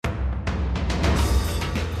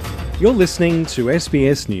You're listening to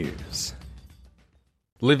SBS News.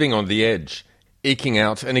 Living on the edge, eking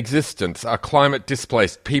out an existence are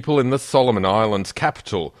climate-displaced people in the Solomon Islands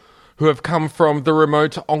capital who have come from the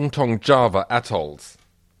remote Ongtong Java atolls.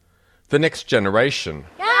 The next generation,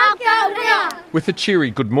 with a cheery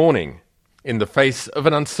good morning, in the face of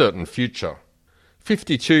an uncertain future.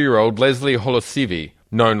 52-year-old Leslie Holosivi,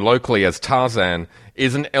 known locally as Tarzan,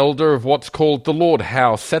 is an elder of what's called the Lord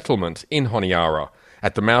Howe settlement in Honiara,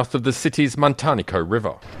 at the mouth of the city's Mantaniko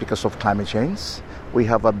River. Because of climate change, we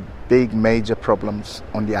have a big major problems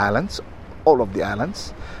on the islands, all of the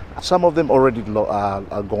islands. Some of them already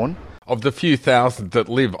are gone. Of the few thousand that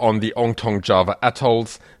live on the Ongtong Java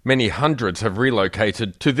atolls, many hundreds have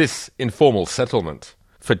relocated to this informal settlement.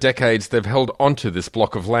 For decades they've held onto this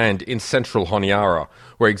block of land in central Honiara,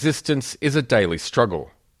 where existence is a daily struggle.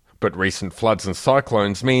 But recent floods and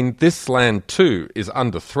cyclones mean this land too is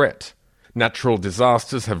under threat. Natural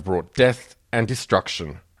disasters have brought death and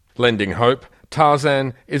destruction. Lending hope,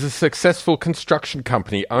 Tarzan is a successful construction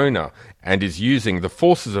company owner and is using the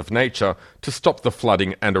forces of nature to stop the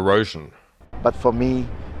flooding and erosion. But for me,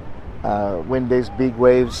 when there's big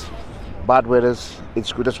waves, bad weather,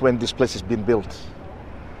 it's good as when this place has been built.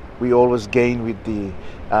 We always gain with the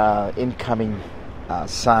incoming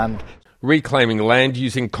sand. Reclaiming land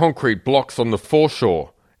using concrete blocks on the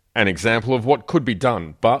foreshore, an example of what could be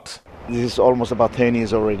done, but this is almost about 10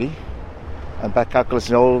 years already. And by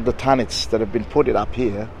calculating all the tonnage that have been put it up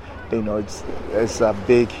here, it's a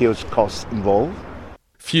big, huge cost involved.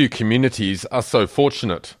 Few communities are so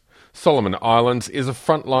fortunate. Solomon Islands is a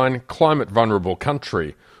frontline, climate-vulnerable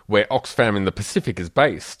country where Oxfam in the Pacific is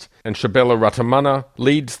based, and Shabella Ratamana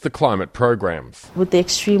leads the climate programs. With the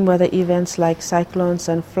extreme weather events like cyclones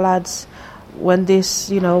and floods, when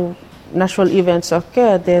these, natural events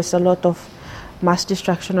occur, there's a lot of mass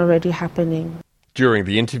destruction already happening. During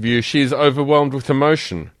the interview, she is overwhelmed with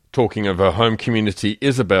emotion, talking of her home community,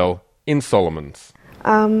 Isabel, in Solomons.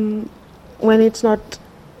 When it's not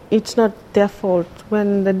their fault.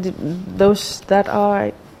 When those that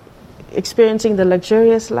are experiencing the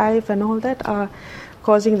luxurious life and all that are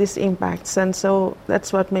causing these impacts, and so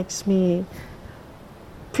that's what makes me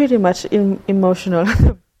pretty much emotional.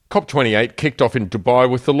 COP28 kicked off in Dubai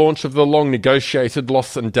with the launch of the long-negotiated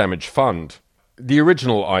Loss and Damage Fund. The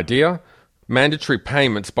original idea, mandatory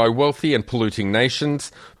payments by wealthy and polluting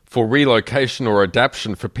nations for relocation or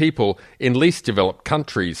adaptation for people in least developed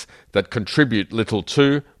countries that contribute little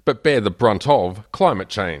to, but bear the brunt of, climate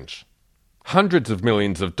change. Hundreds of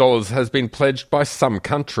millions of dollars has been pledged by some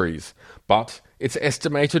countries, but it's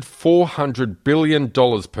estimated $400 billion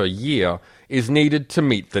per year is needed to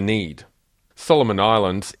meet the need. Solomon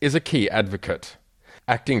Islands is a key advocate.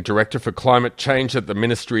 Acting Director for Climate Change at the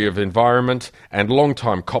Ministry of Environment and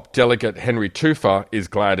long-time COP delegate Henry Tufa is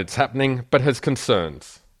glad it's happening, but has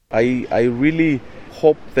concerns. I really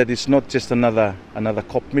hope that it's not just another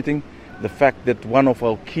COP meeting. The fact that one of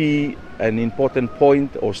our key and important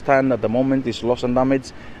point or stand at the moment is loss and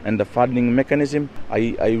damage and the funding mechanism.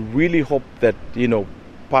 I really hope that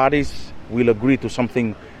parties will agree to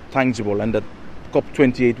something tangible and that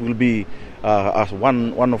COP28 will be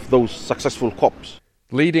one of those successful COPs.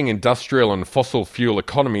 Leading industrial and fossil fuel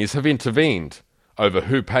economies have intervened over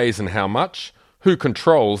who pays and how much, who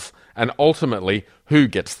controls, and ultimately who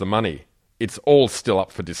gets the money. It's all still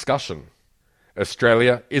up for discussion.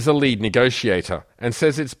 Australia is a lead negotiator and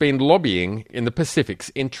says it's been lobbying in the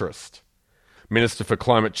Pacific's interest. Minister for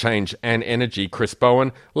Climate Change and Energy Chris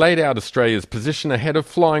Bowen laid out Australia's position ahead of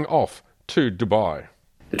flying off to Dubai.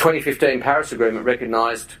 The 2015 Paris Agreement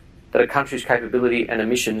recognised that a country's capability and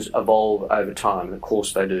emissions evolve over time, and of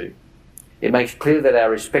course they do. It makes clear that our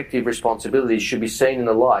respective responsibilities should be seen in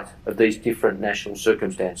the light of these different national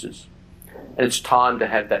circumstances. And it's time to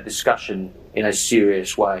have that discussion in a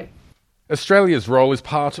serious way. Australia's role is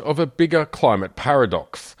part of a bigger climate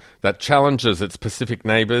paradox that challenges its Pacific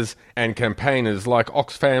neighbours and campaigners like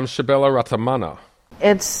Oxfam's Shabella Ratamana.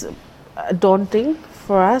 It's daunting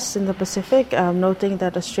for us in the Pacific, noting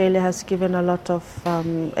that Australia has given a lot of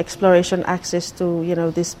exploration access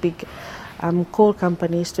to, these big coal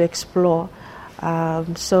companies to explore.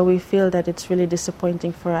 So we feel that it's really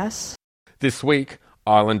disappointing for us. This week,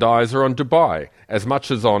 island eyes are on Dubai as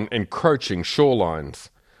much as on encroaching shorelines.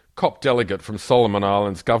 COP delegate from Solomon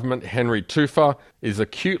Islands government Henry Tufa is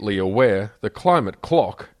acutely aware the climate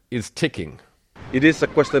clock is ticking. It is a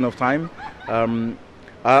question of time.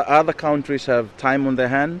 Other countries have time on their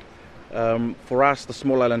hand. For us, the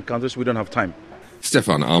small island countries, we don't have time.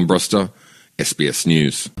 Stefan Armbruster, SBS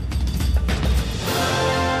News.